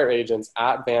 2 buyer agents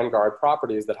at Vanguard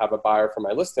Properties that have a buyer for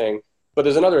my listing, but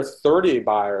there's another 30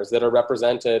 buyers that are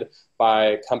represented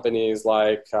by companies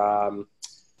like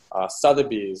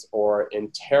Sotheby's or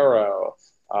Intero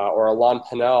or Alon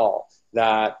Panel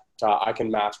that I can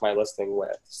match my listing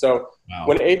with. So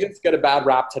when agents get a bad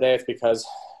rap today, it's because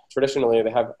traditionally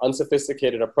they have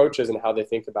unsophisticated approaches in how they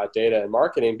think about data and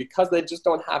marketing because they just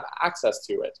don't have access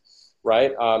to it,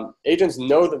 right? Agents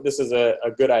know that this is a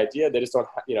good idea. They just don't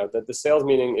that the sales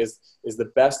meeting is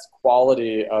the best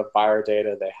quality of buyer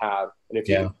data they have. And if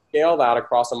you scale that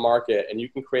across a market and you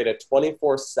can create a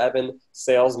 24/7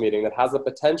 sales meeting that has the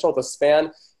potential to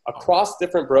span across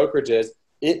different brokerages,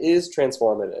 it is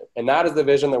transformative. And that is the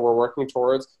vision that we're working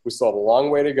towards. We still have a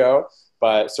long way to go,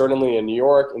 but certainly in New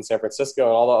York, in San Francisco,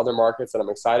 and all the other markets that I'm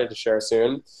excited to share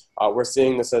soon, we're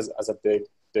seeing this as a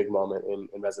big moment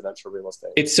in residential real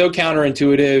estate. It's so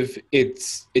counterintuitive.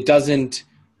 It doesn't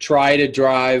try to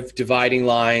drive dividing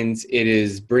lines. It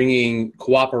is bringing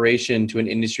cooperation to an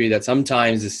industry that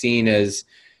sometimes is seen as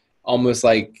almost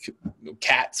like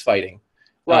cats fighting.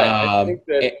 Right.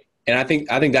 I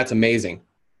think that's amazing.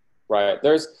 Right.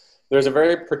 There's a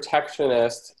very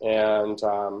protectionist and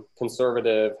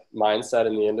conservative mindset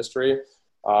in the industry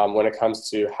when it comes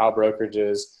to how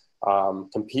brokerages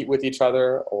compete with each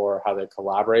other or how they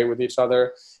collaborate with each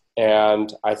other.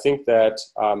 And I think that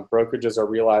brokerages are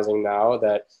realizing now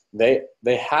that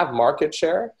they have market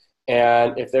share.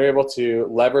 And if they're able to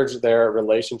leverage their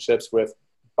relationships with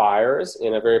buyers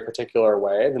in a very particular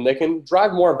way, then they can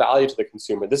drive more value to the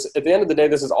consumer. At the end of the day,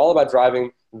 this is all about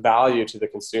driving value to the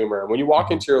consumer. And when you walk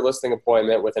into your listing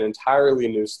appointment with an entirely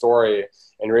new story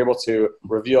and you're able to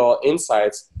reveal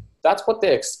insights, that's what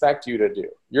they expect you to do.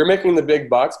 You're making the big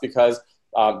bucks because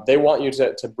they want you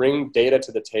to bring data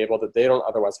to the table that they don't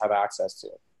otherwise have access to.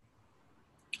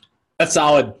 That's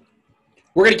solid.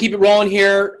 We're going to keep it rolling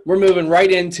here. We're moving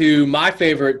right into my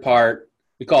favorite part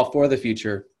we call For the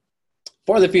Future.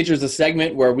 For the Future is a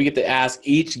segment where we get to ask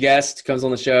each guest who comes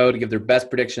on the show to give their best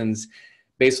predictions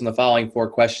based on the following 4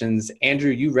 questions.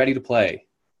 Andrew, you ready to play?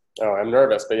 Oh, I'm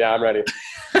nervous, but yeah, I'm ready.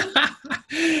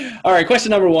 All right, question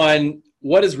number 1.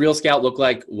 What does Real Scout look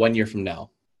like 1 year from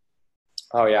now?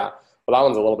 Oh, yeah. Well, that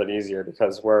one's a little bit easier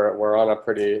because we're on a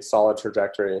pretty solid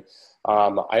trajectory.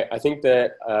 I think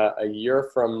that a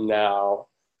year from now,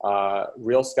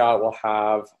 Real Scout will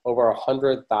have over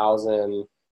 100,000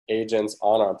 agents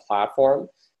on our platform,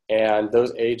 and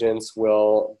those agents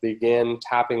will begin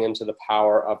tapping into the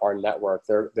power of our network.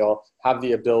 They'll have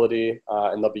the ability,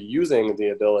 and they'll be using the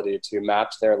ability to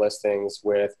match their listings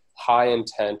with high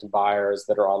intent buyers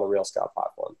that are on the Real Scout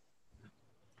platform.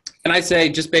 And I say,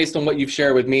 just based on what you've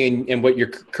shared with me and what your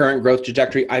current growth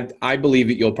trajectory, I believe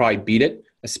that you'll probably beat it,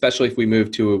 especially if we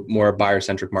move to a more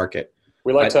buyer-centric market.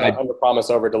 We like to under-promise,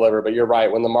 over-deliver, but you're right.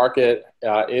 When the market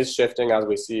is shifting as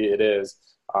we see it is,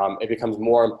 it becomes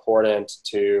more important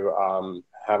to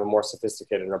have a more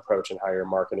sophisticated approach in how you're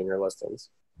marketing your listings.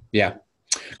 Yeah.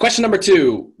 Question number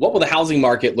 2, what will the housing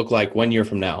market look like 1 year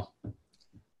from now?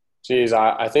 Geez,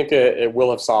 I think it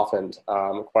will have softened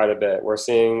quite a bit. We're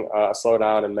seeing a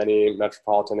slowdown in many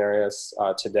metropolitan areas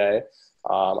today.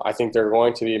 I think there are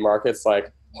going to be markets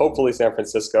like hopefully San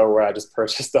Francisco, where I just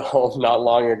purchased a home not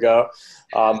long ago.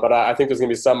 But I think there's going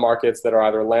to be some markets that are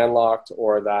either landlocked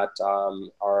or that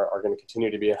are going to continue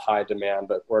to be in high demand,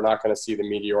 but we're not going to see the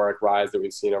meteoric rise that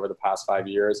we've seen over the past 5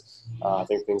 years. I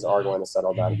think things are going to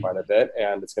settle down quite a bit,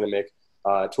 and it's going to make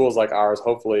tools like ours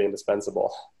hopefully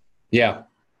indispensable. Yeah.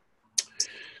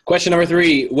 Question number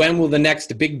 3, when will the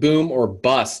next big boom or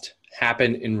bust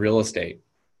happen in real estate?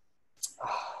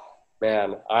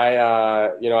 Man, I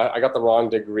got the wrong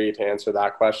degree to answer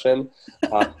that question.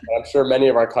 I'm sure many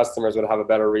of our customers would have a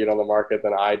better read on the market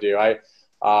than I do.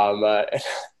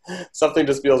 Something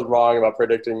just feels wrong about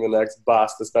predicting the next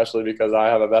bust, especially because I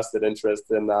have a vested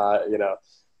interest in,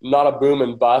 not a boom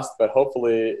and bust, but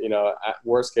hopefully, at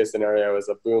worst case scenario is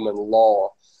a boom and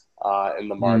lull in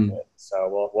the market.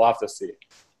 So we'll have to see.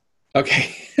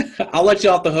 Okay. I'll let you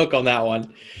off the hook on that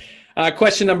one.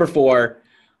 Question number 4.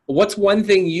 What's one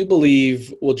thing you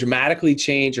believe will dramatically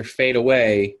change or fade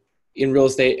away in real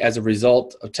estate as a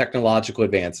result of technological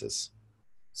advances?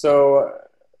 So,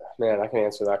 man, I can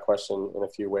answer that question in a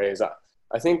few ways.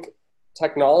 I think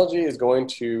technology is going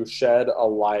to shed a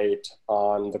light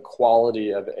on the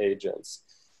quality of agents.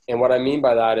 And what I mean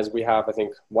by that is we have, I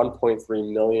think,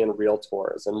 1.3 million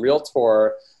realtors. And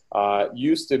realtor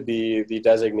used to be the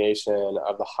designation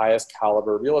of the highest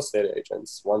caliber real estate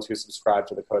agents, ones who subscribe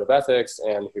to the code of ethics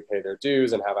and who pay their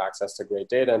dues and have access to great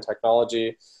data and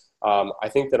technology. I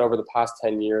think that over the past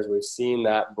 10 years, we've seen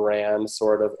that brand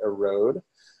sort of erode.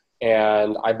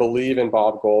 And I believe in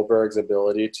Bob Goldberg's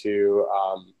ability to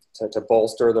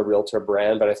bolster the realtor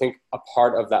brand. But I think a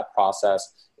part of that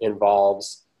process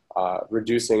involves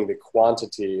reducing the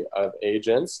quantity of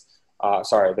agents.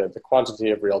 The quantity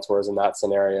of realtors in that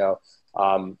scenario.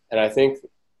 And I think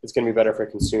it's going to be better for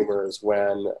consumers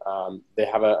when they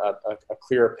have a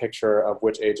clearer picture of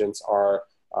which agents are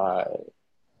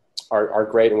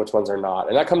great and which ones are not.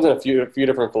 And that comes in a few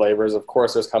different flavors. Of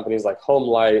course, there's companies like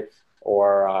HomeLight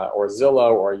or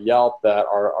Zillow or Yelp that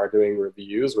are doing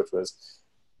reviews, which was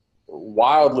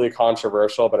wildly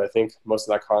controversial, but I think most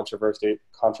of that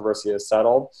controversy is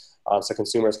settled. So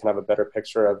consumers can have a better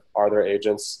picture of, are their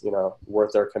agents,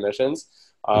 worth their commissions?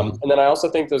 And then I also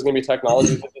think there's going to be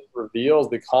technology that just reveals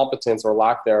the competence or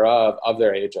lack thereof of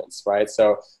their agents, right?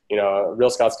 So,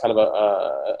 RealScout's kind of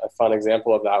a fun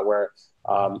example of that, where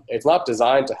it's not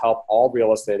designed to help all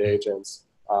real estate agents,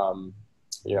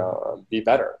 be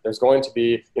better. There's going to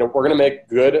be, we're going to make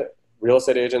good real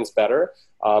estate agents better,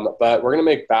 but we're going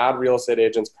to make bad real estate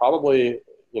agents probably,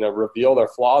 reveal their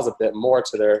flaws a bit more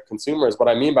to their consumers. What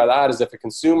I mean by that is if a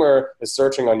consumer is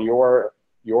searching on your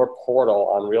portal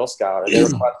on RealScout and they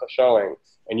request a showing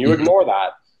and you ignore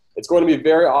that, it's going to be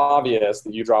very obvious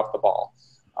that you dropped the ball.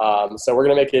 So we're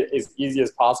going to make it as easy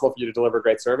as possible for you to deliver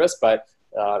great service, but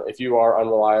if you are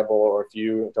unreliable or if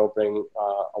you don't bring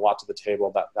a lot to the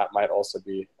table, that might also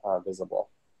be visible.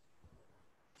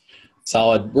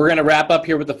 Solid. We're going to wrap up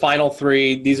here with the final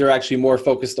 3. These are actually more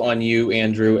focused on you,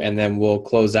 Andrew, and then we'll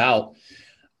close out.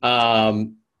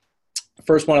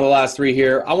 First one of the last 3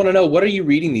 here. I want to know, what are you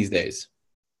reading these days?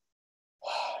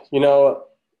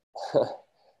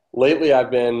 Lately I've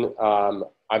been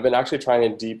actually trying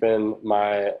to deepen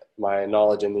my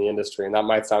knowledge in the industry, and that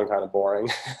might sound kind of boring.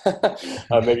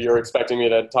 Maybe you're expecting me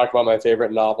to talk about my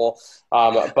favorite novel.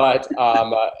 But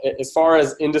as far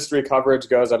as industry coverage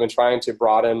goes, I've been trying to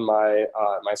broaden my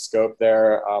scope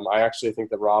there. I actually think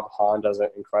that Rob Hahn does an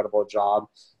incredible job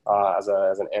as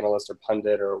an analyst or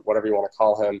pundit or whatever you want to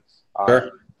call him.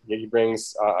 Sure. He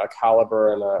brings a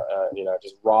caliber and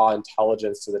just raw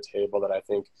intelligence to the table that I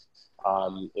think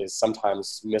is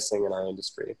sometimes missing in our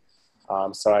industry.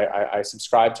 So I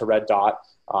subscribe to Red Dot.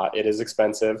 It is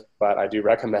expensive, but I do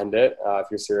recommend it if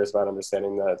you're serious about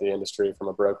understanding the industry from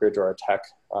a brokerage or a tech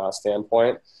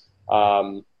standpoint.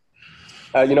 You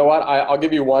know what? I'll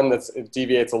give you one that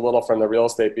deviates a little from the real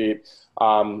estate beat.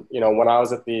 When I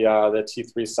was at the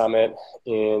T3 Summit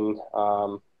in,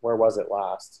 where was it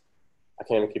last? I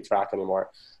can't even keep track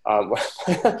anymore.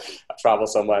 I travel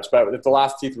so much. But at the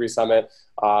last T3 Summit,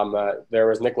 there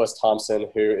was Nicholas Thompson,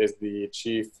 who is the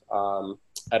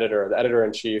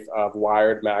editor-in-chief of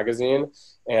Wired magazine.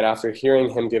 And after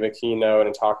hearing him give a keynote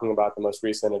and talking about the most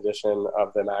recent edition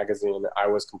of the magazine, I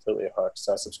was completely hooked.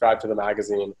 So I subscribed to the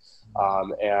magazine,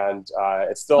 and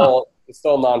it's still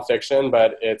nonfiction,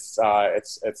 but it's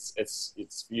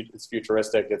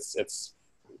futuristic. It's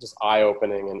just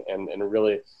eye-opening and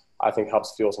really, I think,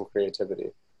 helps fuel some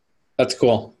creativity. That's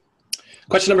cool.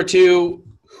 Question number 2,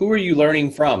 who are you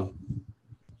learning from?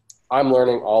 I'm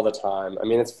learning all the time. I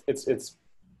mean, it's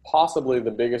possibly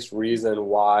the biggest reason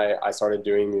why I started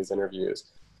doing these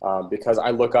interviews, because I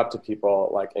look up to people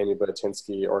like Amy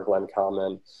Budatinsky or Glenn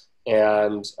Kelman.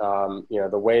 And,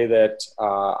 the way that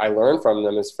I learn from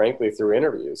them is frankly through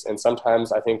interviews. And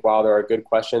sometimes I think while there are good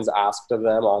questions asked of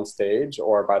them on stage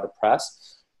or by the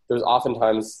press, there's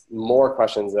oftentimes more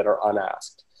questions that are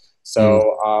unasked.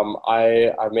 So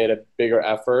I've made a bigger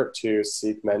effort to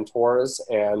seek mentors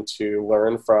and to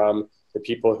learn from the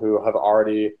people who have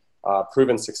already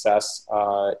proven success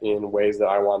in ways that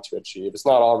I want to achieve. It's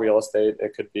not all real estate.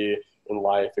 It could be in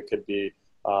life. It could be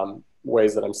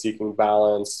ways that I'm seeking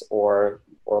balance or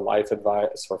life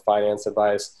advice or finance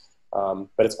advice.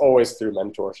 But it's always through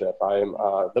mentorship.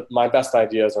 My best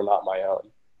ideas are not my own.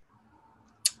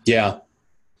 Yeah.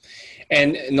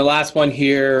 And in the last one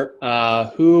here,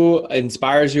 who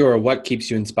inspires you or what keeps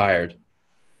you inspired?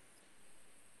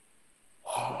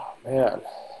 Oh, man,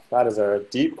 that is a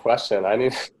deep question. I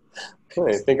need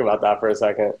to think about that for a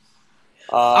second.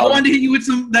 I wanted to hit you with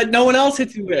some that no one else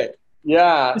hits you with.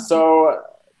 Yeah. So,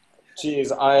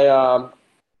 geez, I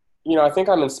think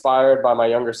I'm inspired by my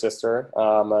younger sister.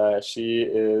 She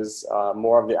is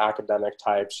more of the academic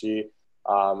type. She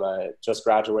just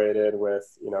graduated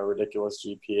with, ridiculous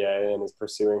GPA and is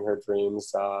pursuing her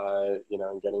dreams, and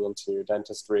getting into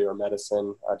dentistry or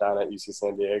medicine down at UC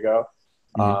San Diego.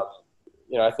 I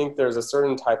think there's a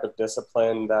certain type of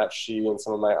discipline that she and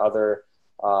some of the other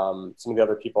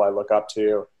people I look up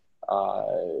to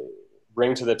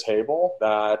bring to the table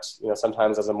that,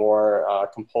 sometimes as a more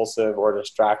compulsive or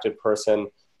distracted person,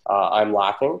 I'm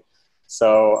lacking.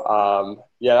 So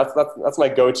that's my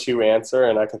go-to answer,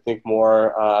 and I can think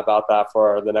more about that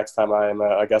for the next time I'm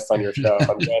a guest on your show.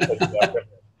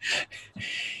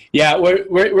 Yeah,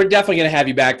 we're definitely going to have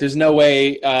you back. There's no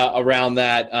way around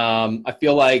that. I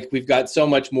feel like we've got so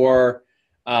much more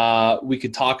we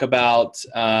could talk about.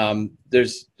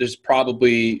 There's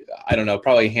probably, I don't know,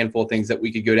 probably a handful of things that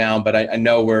we could go down, but I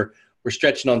know we're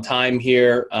stretching on time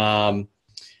here.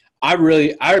 I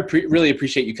really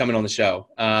appreciate you coming on the show.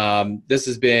 This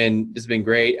has been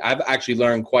great. I've actually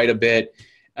learned quite a bit.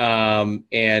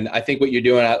 And I think what you're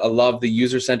doing, I love the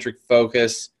user-centric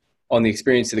focus on the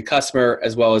experience to the customer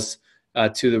as well as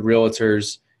to the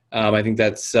realtors. I think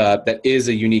that is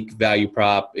a unique value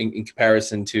prop in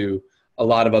comparison to a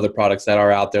lot of other products that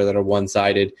are out there that are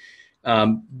one-sided.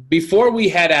 Before we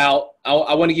head out,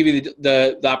 I want to give you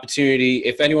the opportunity.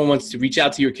 If anyone wants to reach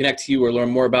out to you or connect to you or learn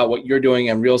more about what you're doing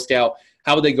on Real Scout,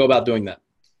 how would they go about doing that?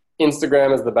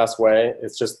 Instagram is the best way.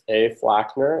 It's just A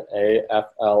Flachner,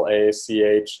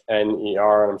 AFLACHNER, and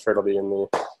I'm sure it'll be in the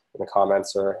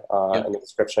comments or in the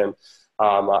description.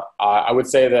 I would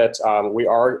say that we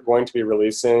are going to be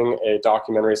releasing a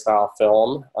documentary-style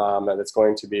film, and it's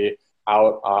going to be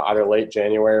out either late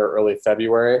January or early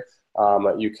February.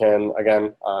 You can,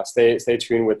 again, stay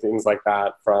tuned with things like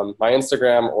that from my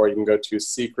Instagram, or you can go to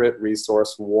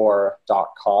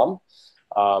secretresourcewar.com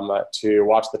to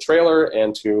watch the trailer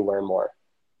and to learn more.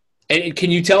 And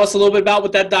can you tell us a little bit about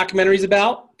what that documentary is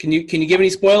about? Can you give any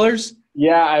spoilers?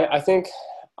 Yeah, I think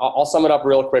I'll sum it up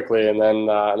real quickly, and then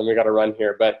we got to run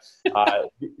here. But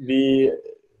the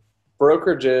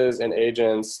brokerages and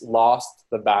agents lost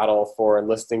the battle for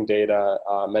listing data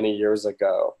many years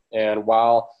ago, and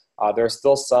while there's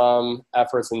still some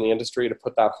efforts in the industry to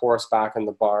put that horse back in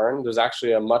the barn, there's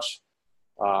actually a much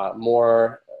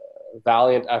more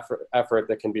valiant effort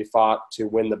that can be fought to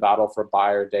win the battle for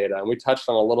buyer data. And we touched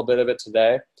on a little bit of it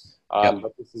today,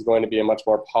 but this is going to be a much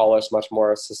more polished, much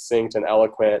more succinct and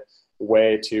eloquent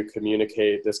way to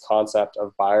communicate this concept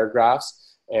of buyer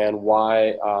graphs and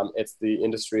why it's the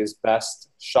industry's best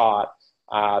shot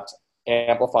at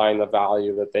amplifying the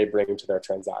value that they bring to their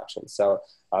transactions. So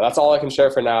that's all I can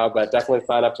share for now, but definitely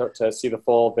sign up to see the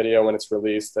full video when it's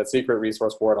released at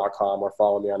secretresourcewar.com or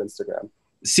follow me on Instagram.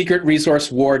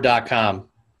 secretresourcewar.com.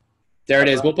 There it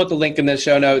is. We'll put the link in the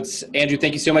show notes. Andrew,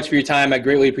 thank you so much for your time. I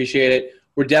greatly appreciate it.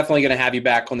 We're definitely going to have you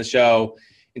back on the show.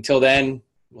 Until then,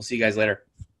 we'll see you guys later.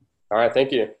 All right.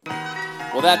 Thank you.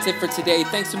 Well, that's it for today.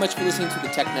 Thanks so much for listening to the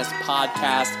TechNest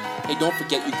podcast. Hey, don't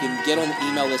forget you can get on the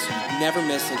email list so you never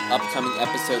miss an upcoming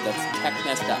episode. That's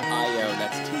technest.io.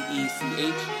 That's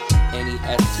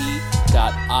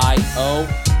TECHNEST.io.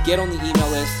 Get on the email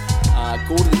list.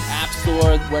 Go to the App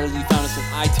Store, whether you found us on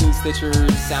iTunes, Stitcher,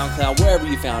 SoundCloud, wherever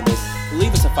you found us.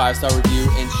 Leave us a 5-star review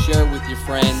and share it with your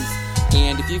friends.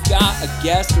 And if you've got a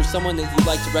guest or someone that you'd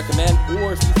like to recommend,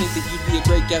 or if you think that you'd be a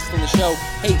great guest on the show,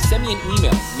 hey, send me an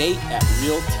email,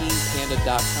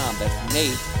 nate@realteampanda.com. That's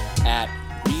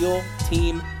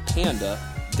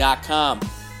nate@realteampanda.com.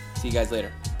 See you guys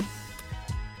later.